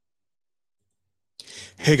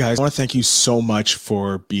Hey guys, I want to thank you so much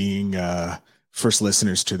for being first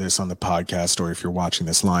listeners to this on the podcast, or if you're watching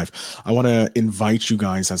this live. I want to invite you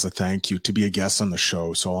guys as a thank you to be a guest on the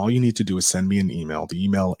show. So all you need to do is send me an email. The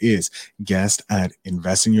email is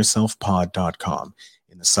guest@investinyourselfpod.com.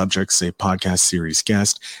 In the subject, say podcast series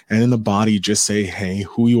guest, and in the body, just say, hey,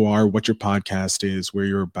 who you are, what your podcast is, where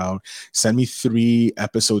you're about. Send me 3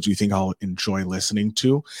 episodes you think I'll enjoy listening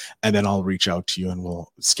to, and then I'll reach out to you and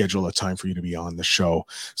we'll schedule a time for you to be on the show.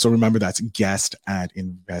 So remember, that's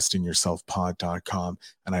guest@investinyourselfpod.com.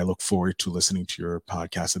 And I look forward to listening to your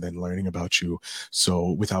podcast and then learning about you.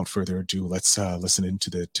 So without further ado, let's listen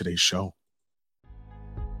into today's show.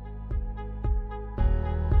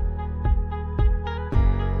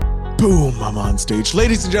 Boom, I'm on stage.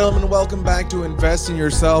 Ladies and gentlemen, welcome back to Invest in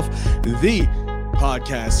Yourself, the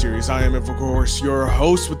podcast series. I am, of course, your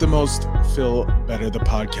host with the most, Phil Better, the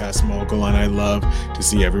podcast mogul, and I love to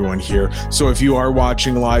see everyone here. So if you are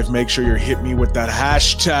watching live, make sure you hit me with that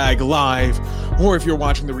hashtag live, or if you're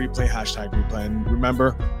watching the replay, hashtag replay. And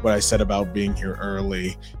remember what I said about being here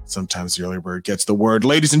early. Sometimes the early bird gets the word.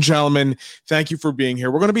 Ladies and gentlemen, thank you for being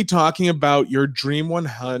here. We're going to be talking about your Dream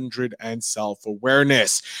 100 and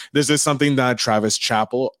self-awareness. This is something that Travis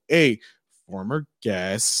Chappell, a former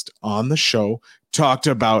guest on the show, talked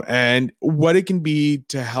about, and what it can be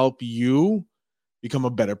to help you become a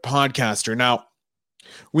better podcaster. Now,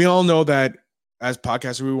 we all know that as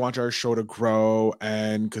podcasters, we want our show to grow,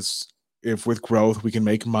 and because if with growth we can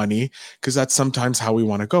make money, because that's sometimes how we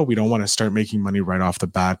want to go. We don't want to start making money right off the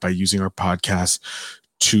bat by using our podcast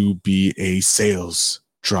to be a sales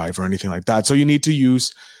drive or anything like that. So you need to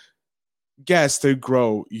use guests to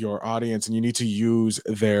grow your audience, and you need to use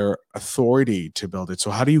their authority to build it. So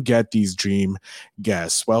how do you get these dream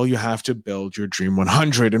guests? Well, you have to build your Dream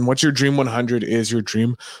 100. And what's your Dream 100 is your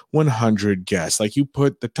Dream 100 guests. Like, you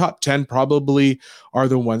put the top 10 probably are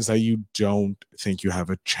the ones that you don't think you have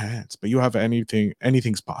a chance, but you have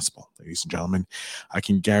anything's possible, ladies and gentlemen. I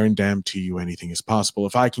can guarantee you anything is possible.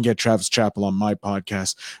 If I can get Travis Chappell on my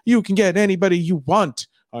podcast, you can get anybody you want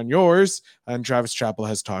on yours. And Travis Chappell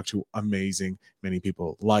has talked to many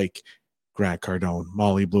people like Grant Cardone,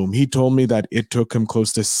 Molly Bloom. He told me that it took him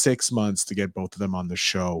close to 6 months to get both of them on the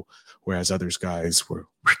show, whereas others guys were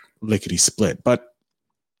lickety split. But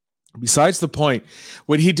besides the point,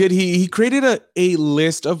 what he did, he created a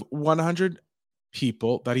list of 100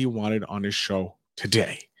 people that he wanted on his show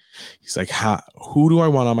today. He's like, who do I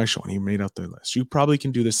want on my show? And he made out the list. You probably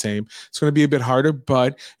can do the same. It's going to be a bit harder,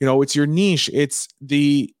 but it's your niche.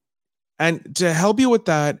 And to help you with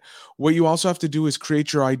that, what you also have to do is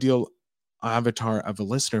create your ideal avatar of a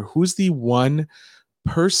listener. Who's the one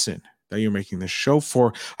person that you're making this show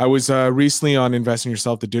for? I was recently on Invest in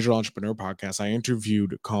Yourself, the Digital Entrepreneur Podcast. I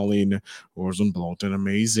interviewed Colleen Rosenblatt, an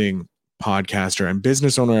amazing podcaster and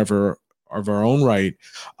business owner of our own right.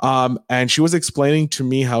 And she was explaining to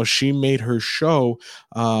me how she made her show,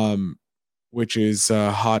 which is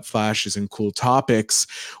Hot Flashes and Cool Topics,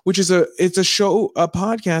 which is a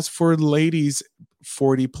podcast for ladies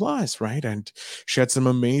 40 plus, right? And she had some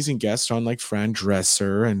amazing guests on, like Fran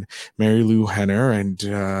Dresser and Mary Lou Henner, and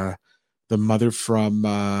the mother from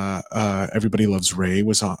Everybody Loves Ray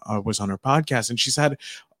was on her podcast, and she's had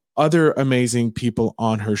other amazing people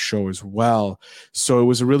on her show as well. So it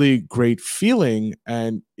was a really great feeling.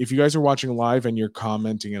 And if you guys are watching live and you're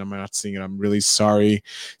commenting and I'm not seeing it, I'm really sorry.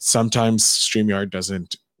 Sometimes StreamYard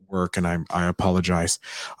doesn't work, and I apologize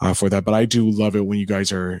for that. But I do love it when you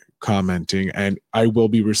guys are commenting, and I will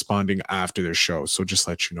be responding after the show. So just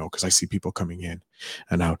let you know, because I see people coming in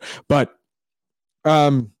and out. But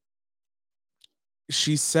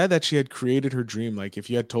she said that she had created her dream. Like, if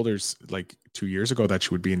you had told her like 2 years ago that she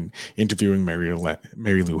would be interviewing Mary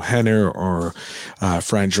Lou Henner or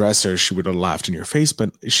Fran Dresser, she would have laughed in your face.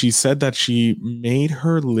 But she said that she made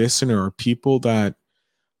her listener, or people that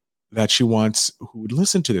she wants who would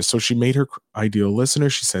listen to this. So she made her ideal listener.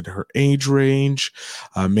 She said her age range,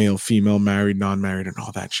 male, female, married, non-married, and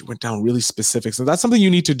all that. She went down really specific. So that's something you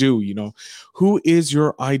need to do. Who is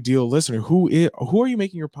your ideal listener? Who are you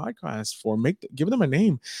making your podcast for? Give them a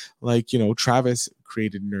name. Like, Travis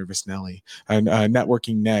created Nervous Nelly, and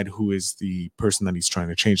Networking Ned, who is the person that he's trying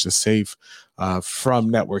to change to save from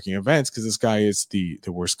networking events, because this guy is the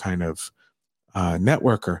worst kind of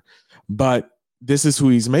networker. But this is who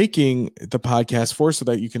he's making the podcast for, so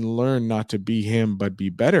that you can learn not to be him, but be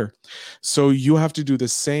better. So you have to do the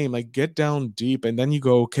same, like get down deep, and then you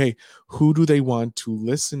go, okay, who do they want to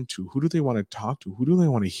listen to? Who do they want to talk to? Who do they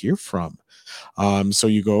want to hear from? So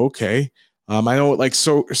you go, okay. I know, like,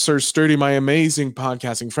 so Sir Sturdy, my amazing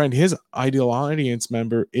podcasting friend, his ideal audience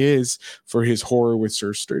member is, for his Horror with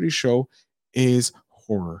Sir Sturdy show, is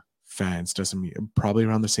horror fans, doesn't mean probably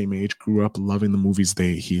around the same age, grew up loving the movies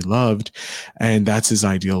he loved, and that's his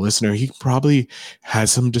ideal listener. He probably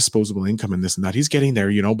has some disposable income in this and that. He's getting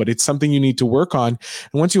there, but it's something you need to work on.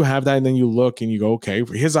 And once you have that, and then you look and you go, okay,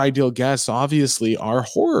 his ideal guests obviously are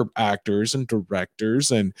horror actors and directors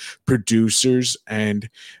and producers and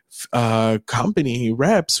company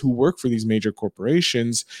reps who work for these major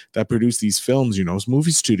corporations that produce these films,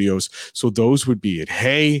 movie studios. So those would be it.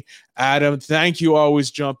 Hey, Adam, thank you,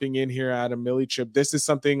 always jumping in here, Adam Milichip. This is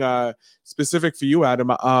something specific for you,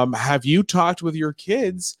 Adam. Have you talked with your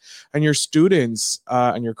kids and your students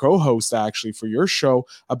and your co-host actually for your show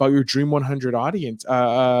about your Dream 100 audience?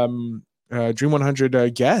 Dream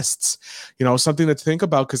 100 guests, something to think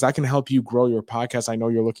about, because that can help you grow your podcast. I know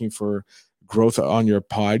you're looking for growth on your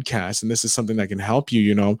podcast, and this is something that can help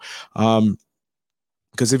you,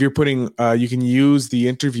 because if you're putting, you can use the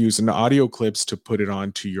interviews and the audio clips to put it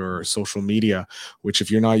onto your social media, which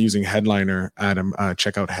if you're not using Headliner, Adam,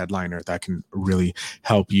 check out Headliner. That can really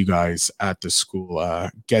help you guys at the school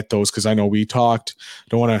get those, because I know we talked,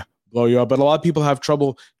 don't want to blow you up, but a lot of people have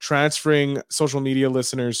trouble transferring social media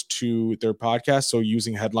listeners to their podcast, so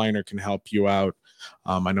using Headliner can help you out.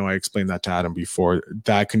 I know I explained that to Adam before.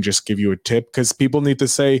 That can just give you a tip, because people need to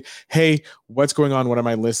say, hey, what's going on? What am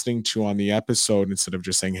I listening to on the episode? Instead of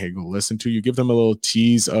just saying, hey, go listen to. You give them a little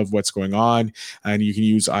tease of what's going on, and you can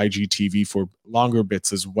use IGTV for longer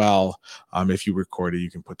bits as well. If you record it,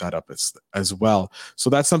 you can put that up as well.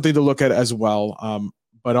 So that's something to look at as well.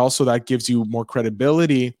 But also that gives you more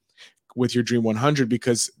credibility with your Dream 100,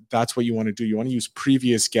 because that's what you want to do. You want to use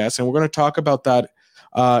previous guests, and we're going to talk about that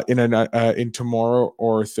in tomorrow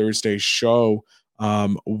or Thursday's show,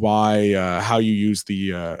 how you use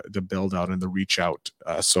the build out and the reach out.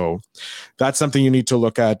 So that's something you need to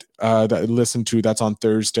look at, listen to. That's on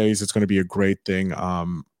Thursdays. It's going to be a great thing.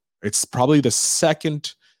 It's probably the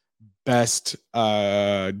second best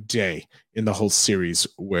day in the whole series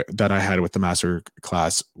that I had with the master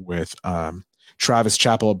class with Travis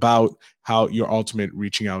Chappell about how your ultimate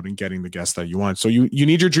reaching out and getting the guests that you want. So you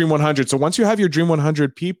need your Dream 100. So once you have your Dream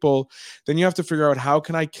 100 people, then you have to figure out, how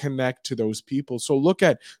can I connect to those people? So look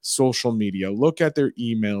at social media, look at their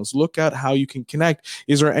emails, look at how you can connect.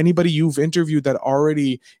 Is there anybody you've interviewed that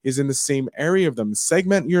already is in the same area of them?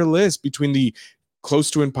 Segment your list between the close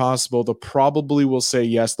to impossible, the probably will say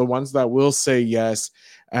yes, the ones that will say yes,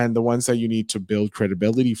 and the ones that you need to build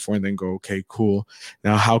credibility for, and then go, okay, cool.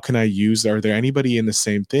 Now, how can I use, are there anybody in the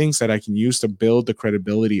same things that I can use to build the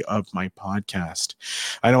credibility of my podcast?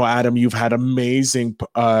 I know, Adam, you've had amazing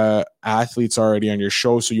athletes already on your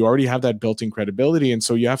show, so you already have that built-in credibility. And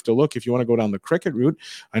so you have to look, if you want to go down the cricket route,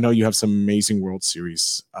 I know you have some amazing World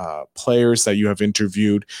Series players that you have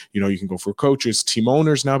interviewed. You can go for coaches, team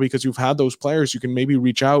owners now, because you've had those players. You can maybe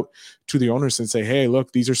reach out to the owners and say, hey,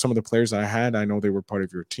 look, these are some of the players I had. I know they were part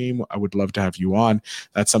of your team. I would love to have you on.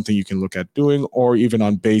 That's something you can look at doing, or even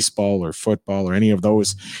on baseball or football or any of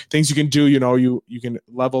those things you can do. You can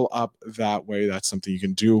level up that way. That's something you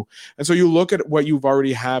can do. And so you look at what you've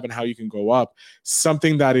already have and how you can go up.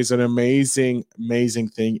 Something that is an amazing, amazing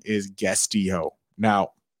thing is Guestio.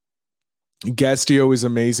 Now, Guestio is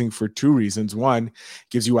amazing for two reasons. One,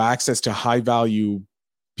 gives you access to high value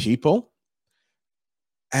people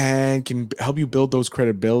and can help you build those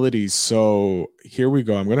credibilities. So here we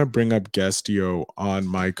go. I'm going to bring up Guestio on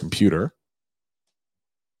my computer.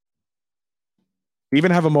 They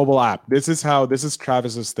even have a mobile app. This is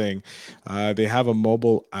Travis's thing. They have a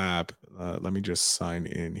mobile app. Let me just sign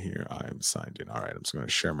in here. I'm signed in. All right. I'm just going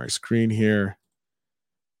to share my screen here.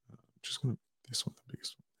 Just going to, this one, the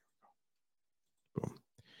biggest one. Boom.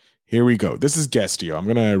 Here we go. This is Guestio. I'm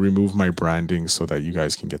going to remove my branding so that you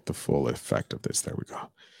guys can get the full effect of this. There we go.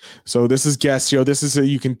 So this is Guestio. This is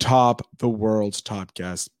you can top the world's top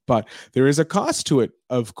guest, but there is a cost to it,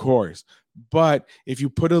 of course. But if you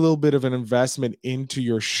put a little bit of an investment into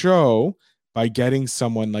your show by getting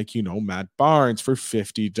someone like, Matt Barnes for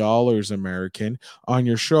 $50 American on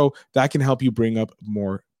your show, that can help you bring up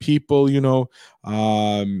more people,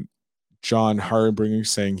 John Harbringer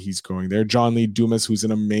saying he's going there. John Lee Dumas, who's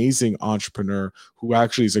an amazing entrepreneur, who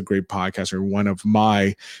actually is a great podcaster, one of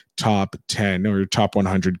my top 10 or top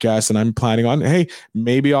 100 guests. And I'm planning on, hey,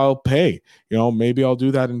 maybe I'll pay, maybe I'll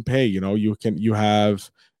do that and pay. You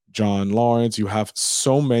have John Lawrence, you have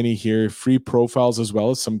so many here, free profiles, as well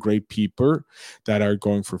as some great people that are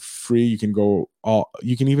going for free. You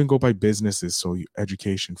can even go by businesses. So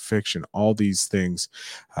education, fiction, all these things,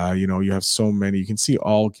 you have so many, you can see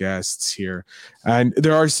all guests here. And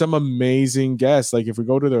there are some amazing guests. Like if we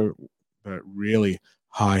go to the really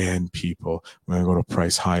high-end people, we're going to go to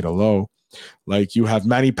price high to low. Like you have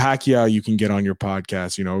Manny Pacquiao, you can get on your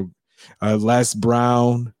podcast, Les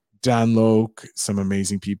Brown, Dan Loke, some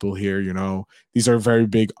amazing people here. These are very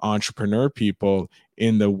big entrepreneur people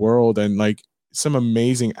in the world, and like some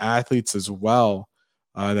amazing athletes as well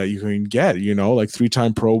that you can get, like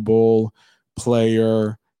 3-time Pro Bowl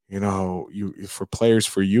player, for players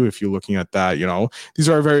for you, if you're looking at that, these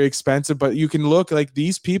are very expensive, but you can look like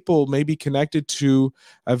these people may be connected to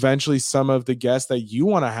eventually some of the guests that you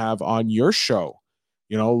want to have on your show,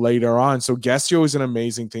 later on. So Guestio is an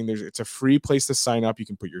amazing thing. It's a free place to sign up. You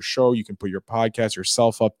can put your show, you can put your podcast,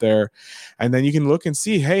 yourself up there, and then you can look and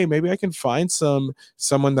see, hey, maybe I can find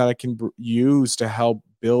someone that I can use to help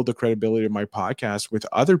build the credibility of my podcast with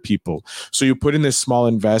other people. So you put in this small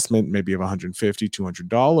investment, maybe of $150,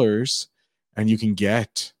 $200, and you can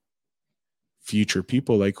get future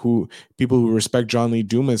people people who respect John Lee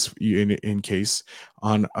Dumas in case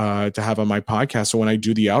on to have on my podcast. So when I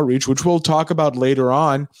do the outreach, which we'll talk about later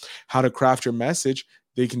on, how to craft your message,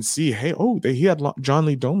 they can see, hey, he had John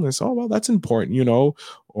Lee Dumas. Oh, well, that's important,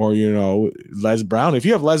 or, Les Brown. If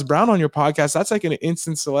you have Les Brown on your podcast, that's like an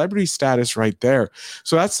instant celebrity status right there.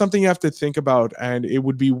 So that's something you have to think about. And it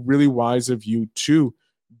would be really wise of you to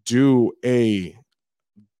do a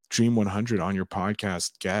Dream 100 on your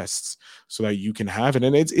podcast guests so that you can have it.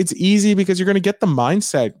 And it's easy because you're going to get the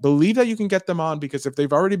mindset. Believe that you can get them on, because if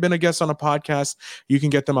they've already been a guest on a podcast, you can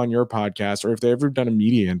get them on your podcast. Or if they've ever done a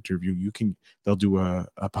media interview, they'll do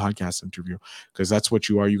a podcast interview, because that's what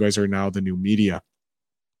you are. You guys are now the new media.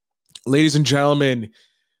 Ladies and gentlemen,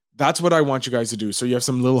 that's what I want you guys to do. So you have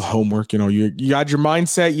some little homework, you had your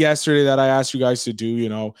mindset yesterday that I asked you guys to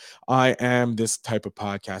do, I am this type of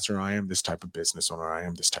podcaster, I am this type of business owner, I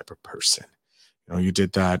am this type of person. You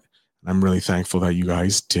did that. And I'm really thankful that you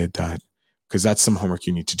guys did that, because that's some homework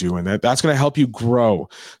you need to do. And that's going to help you grow.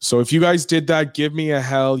 So if you guys did that, give me a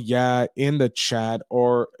hell yeah in the chat,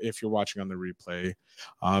 or if you're watching on the replay.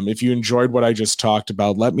 If you enjoyed what I just talked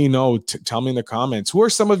about, let me know. Tell me in the comments, who are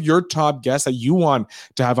some of your top guests that you want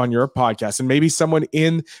to have on your podcast? And maybe someone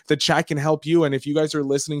in the chat can help you. And if you guys are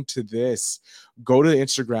listening to this, go to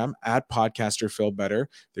Instagram at Podcaster Phil Better.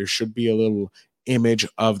 There should be a little image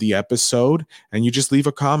of the episode, and you just leave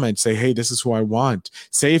a comment. Say, hey, this is who I want.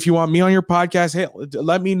 Say, if you want me on your podcast, hey,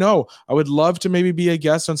 let me know. I would love to maybe be a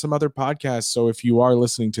guest on some other podcasts. So if you are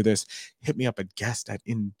listening to this, hit me up at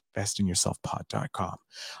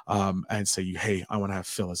guest@investinyourselfpod.com and say, hey, I want to have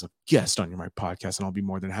Phil as a guest on my podcast, and I'll be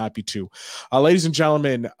more than happy to. Ladies and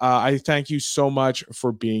gentlemen, I thank you so much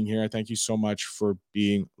for being here. I thank you so much for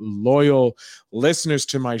being loyal listeners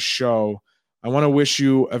to my show. I want to wish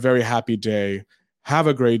you a very happy day. Have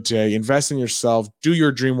a great day. Invest in yourself. Do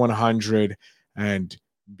your Dream 100 and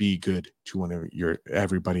be good to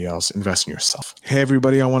everybody else. Invest in yourself. Hey,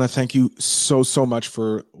 everybody. I want to thank you so much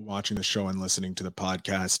for watching the show and listening to the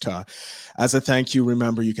podcast. As a thank you,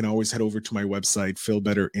 remember, you can always head over to my website,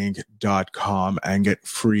 philbetterinc.com, and get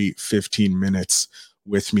free 15 minutes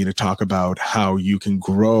with me to talk about how you can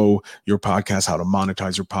grow your podcast, how to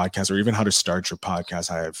monetize your podcast, or even how to start your podcast.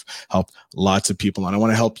 I have helped lots of people, and I want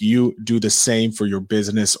to help you do the same for your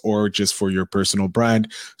business or just for your personal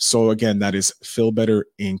brand. So again, that is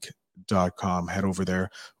philbetterinc.com. Head over there,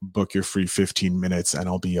 book your free 15 minutes, and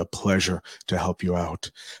it'll be a pleasure to help you out.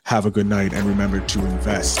 Have a good night, and remember to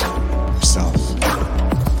invest in yourself.